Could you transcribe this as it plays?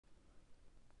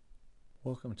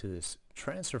Welcome to this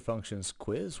transfer functions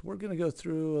quiz. We're going to go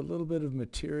through a little bit of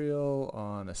material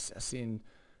on assessing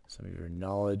some of your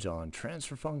knowledge on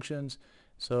transfer functions.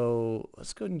 So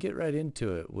let's go ahead and get right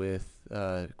into it with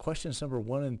questions number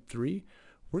 1 and 3.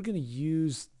 We're going to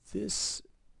use this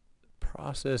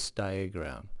process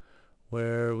diagram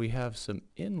where we have some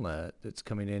inlet that's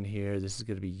coming in here. This is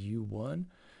going to be U1,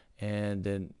 and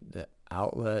then the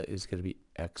outlet is going to be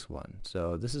X1.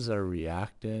 So this is our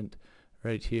reactant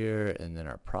right here, and then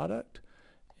our product,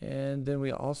 and then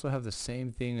we also have the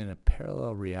same thing in a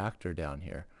parallel reactor down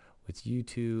here with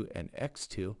U2 and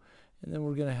X2, and then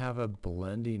we're going to have a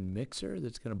blending mixer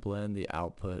that's going to blend the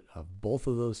output of both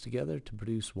of those together to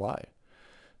produce Y.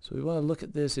 So we want to look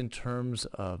at this in terms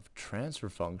of transfer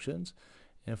functions,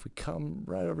 and if we come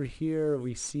right over here,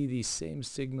 we see these same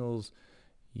signals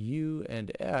U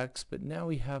and X, but now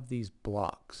we have these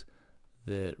blocks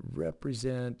that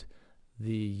represent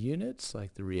the units,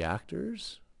 like the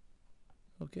reactors.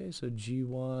 Okay, so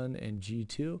G1 and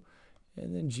G2,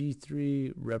 and then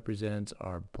G3 represents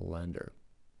our blender.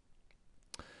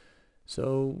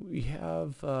 So we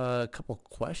have a couple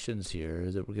questions here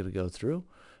that we're going to go through.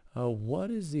 What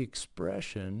is the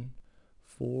expression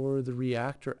for the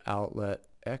reactor outlet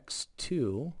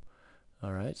X2?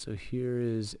 All right, so here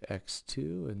is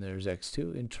X2 and there's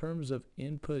X2 in terms of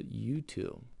input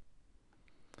U2.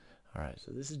 All right,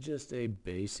 so this is just a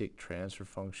basic transfer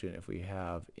function. If we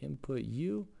have input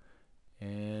U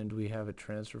and we have a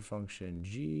transfer function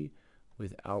G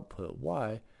with output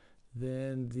Y,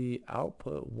 then the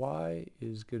output Y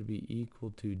is going to be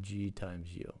equal to G times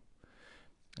U.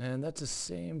 And that's the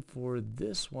same for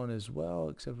this one as well,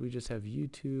 except we just have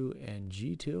U2 and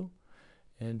G2.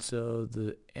 And so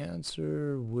the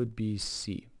answer would be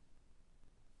C.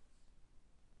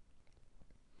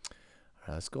 All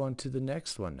right, let's go on to the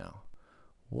next one now.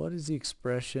 What is the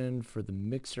expression for the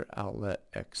mixer outlet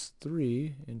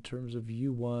X3 in terms of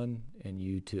U1 and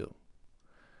U2?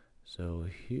 So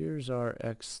here's our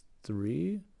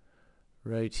X3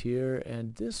 right here,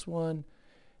 and this one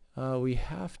we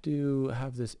have to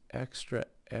have this extra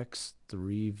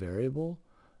X3 variable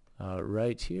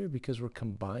right here because we're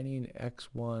combining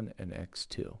X1 and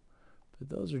X2. But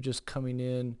those are just coming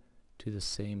in to the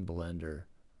same blender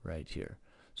right here.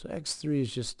 So X3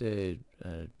 is just a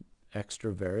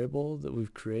extra variable that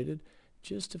we've created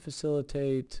just to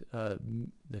facilitate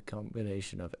the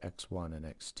combination of X1 and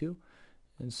X2.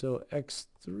 And so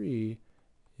X3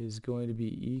 is going to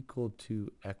be equal to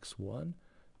X1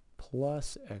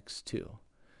 plus X2.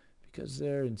 Because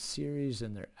they're in series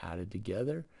and they're added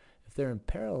together, if they're in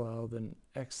parallel, then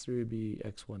X3 would be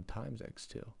X1 times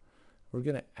X2. We're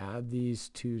going to add these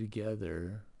two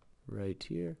together right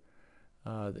here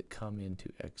that come into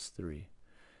X3.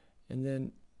 And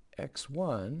then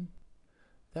X1,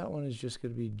 that one is just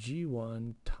going to be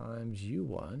G1 times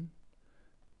U1,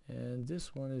 and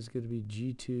this one is going to be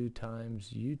G2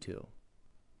 times U2.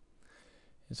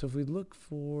 And so if we look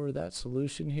for that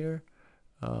solution here,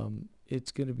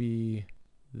 it's going to be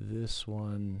this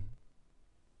one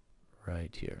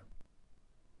right here.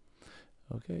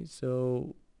 Okay,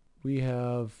 so we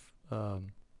have,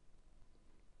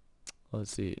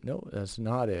 let's see, no, that's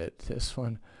not it. This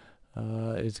one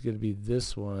is going to be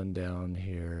this one down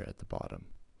here at the bottom.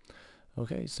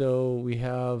 Okay, so we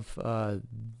have,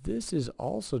 this is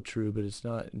also true, but it's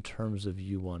not in terms of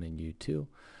U1 and U2.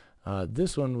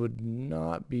 This one would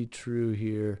not be true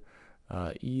here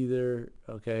either,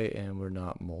 okay, and we're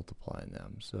not multiplying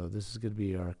them. So this is going to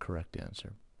be our correct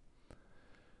answer.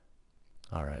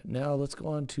 All right, now let's go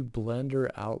on to blender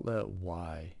outlet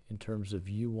Y in terms of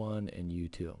U1 and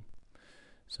U2.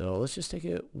 So let's just take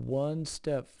it one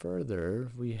step further.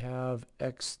 We have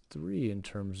X3 in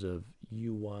terms of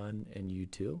U1 and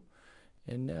U2.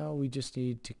 And now we just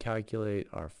need to calculate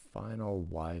our final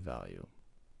Y value.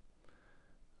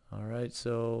 All right,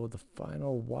 so the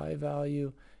final Y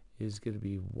value is going to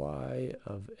be Y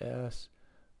of S.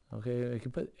 Okay, I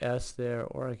can put S there,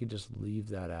 or I can just leave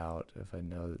that out if I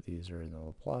know that these are in the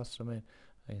Laplace domain.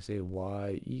 I can say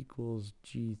Y equals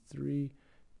G3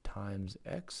 times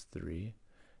X3.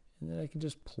 And then I can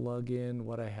just plug in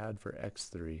what I had for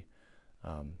X3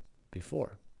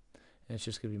 before. And it's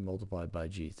just going to be multiplied by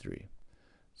G3.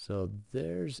 So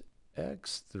there's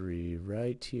X3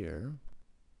 right here.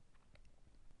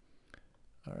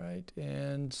 All right,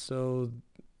 and so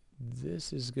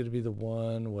this is going to be the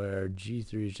one where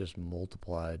G3 is just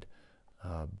multiplied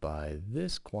by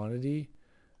this quantity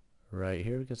right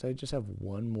here, because I just have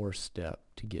one more step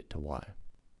to get to Y.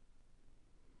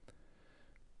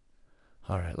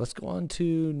 All right, let's go on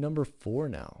to number 4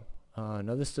 now.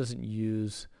 Now this doesn't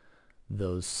use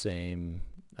those same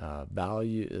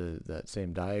value, that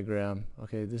same diagram.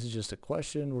 Okay, this is just a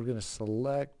question. We're going to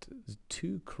select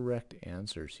two correct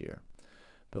answers here.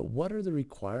 But what are the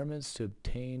requirements to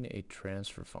obtain a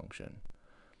transfer function?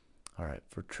 All right,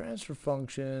 for transfer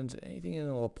functions, anything in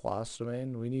the Laplace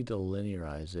domain, we need to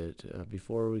linearize it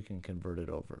before we can convert it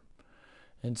over.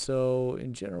 And so,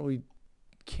 in general, we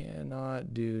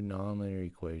cannot do nonlinear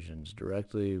equations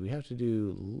directly. We have to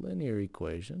do linear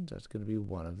equations. That's going to be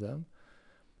one of them.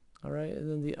 All right, and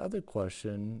then the other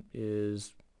question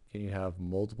is, can you have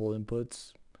multiple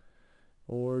inputs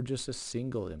or just a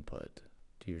single input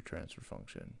to your transfer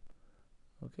function?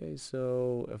 Okay,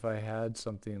 so if I had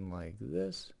something like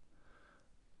this,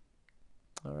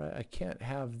 all right, I can't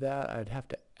have that. I'd have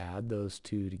to add those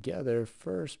two together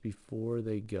first before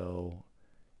they go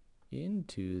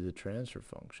into the transfer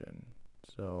function.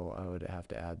 So I would have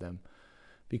to add them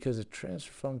because a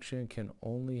transfer function can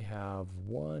only have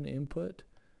one input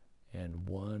and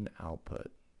one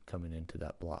output coming into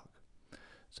that block.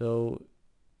 So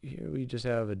here we just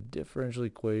have a differential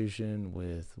equation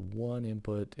with one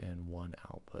input and one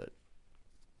output.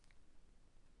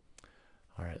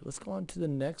 All right, let's go on to the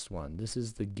next one. This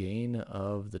is the gain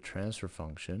of the transfer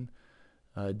function.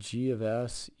 G of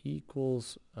s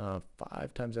equals 5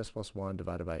 times s plus 1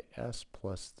 divided by s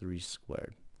plus 3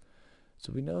 squared.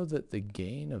 So we know that the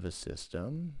gain of a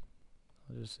system,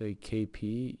 I'll just say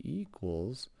Kp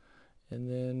equals, and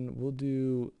then we'll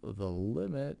do the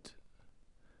limit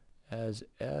as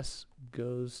s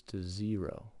goes to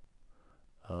 0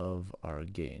 of our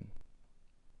gain.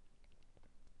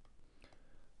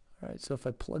 All right, so if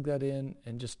I plug that in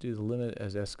and just do the limit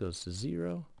as s goes to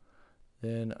 0,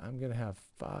 then I'm going to have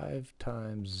 5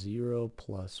 times 0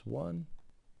 plus 1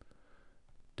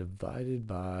 divided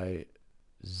by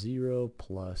 0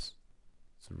 plus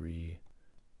 3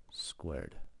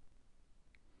 squared.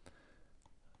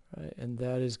 All right, and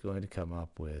that is going to come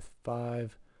up with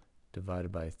 5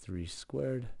 divided by 3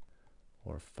 squared,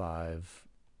 or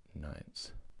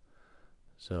 5/9.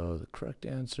 So the correct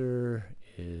answer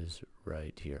is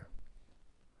right here.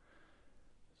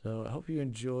 So I hope you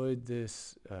enjoyed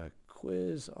this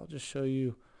quiz. I'll just show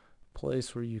you a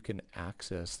place where you can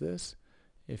access this.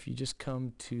 If you just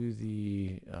come to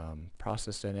the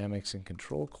Process Dynamics and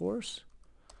Control course,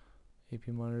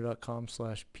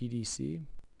 APMonitor.com/PDC,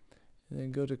 and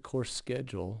then go to Course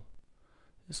Schedule.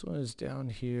 This one is down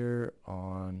here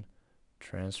on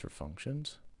transfer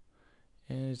functions,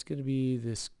 and it's going to be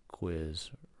this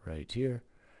quiz right here.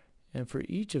 And for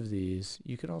each of these,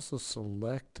 you can also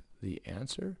select the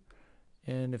answer,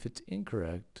 and if it's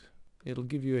incorrect, it'll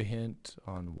give you a hint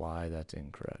on why that's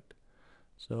incorrect.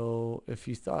 So if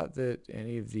you thought that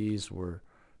any of these were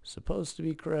supposed to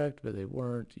be correct but they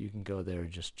weren't, you can go there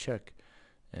and just check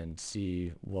and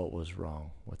see what was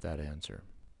wrong with that answer.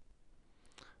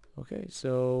 Okay,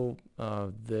 so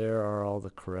there are all the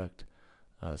correct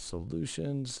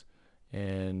solutions,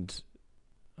 and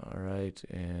all right,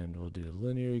 and we'll do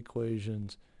linear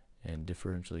equations and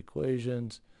differential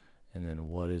equations, and then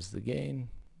what is the gain?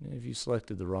 And if you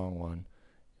selected the wrong one,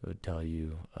 it would tell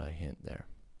you a hint there.